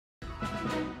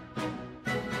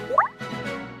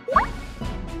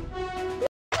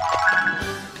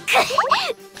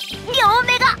両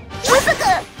目が薄く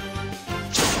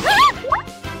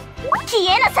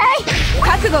消えなさい。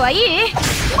覚悟はいい？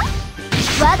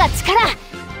我が力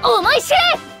思い知れ。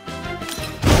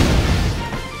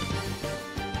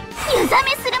湯冷め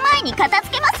する前に片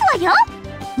付けますわよ。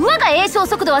我が栄翔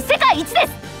速度は世界一で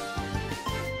す。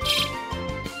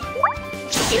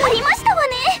決まりましたわね。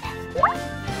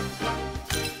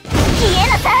消え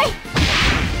なさい。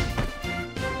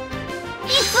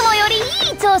いつもよりい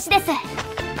い調子です。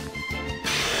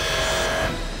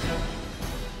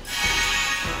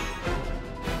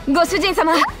ご主人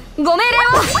様、ご命令を。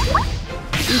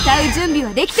歌う準備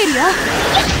はできてるよ。流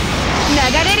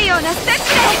れるようなステップで。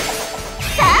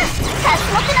さあ、か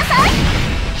すもくなさい。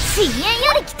深淵よ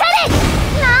り来たれ。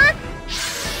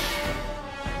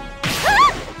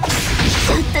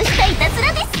ちょっとしたいたず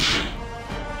らです。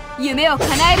夢を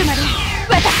叶えるまで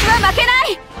私は負けな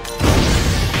い。撃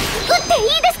っていい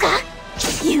ですか？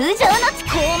友情の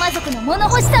高魔族の物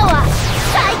欲しさは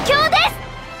最強です。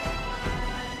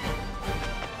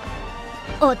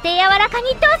お手柔らか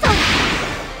にどうぞ。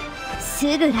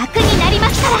すぐ楽になりま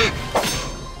すから。歌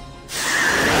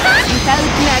う流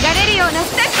れるような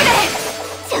ステップで。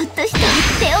ちょっとした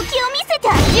手置きを見せて。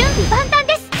準備万端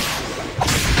です。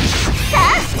さあ、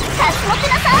かすもく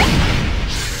なさい。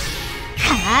カ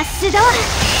ースドアク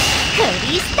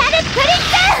リスタルプリ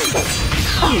ズ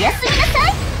ン。おやすみなさ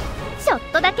い。ちょっ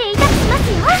とだけ痛くしま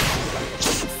すよ。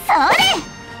そ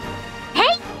れ。へい。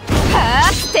はあ、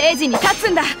ステージに立つ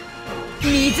んだ。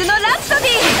水のラプソディ。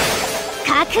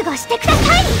覚悟してくだ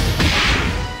さい。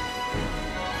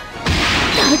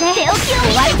手置きを見せて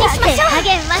あげましょう。加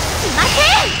減はしません。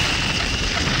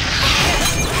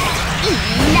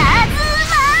稲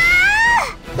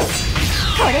妻。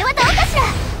これはどうかしら。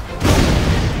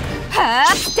は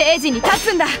あ、ステージに立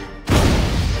つんだ。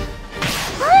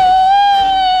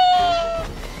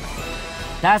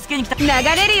助けに来た。流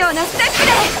れるようなステップ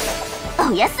で。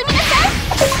おやすみなさ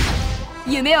い。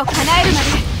夢を叶える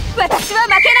まで私は負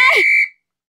けない。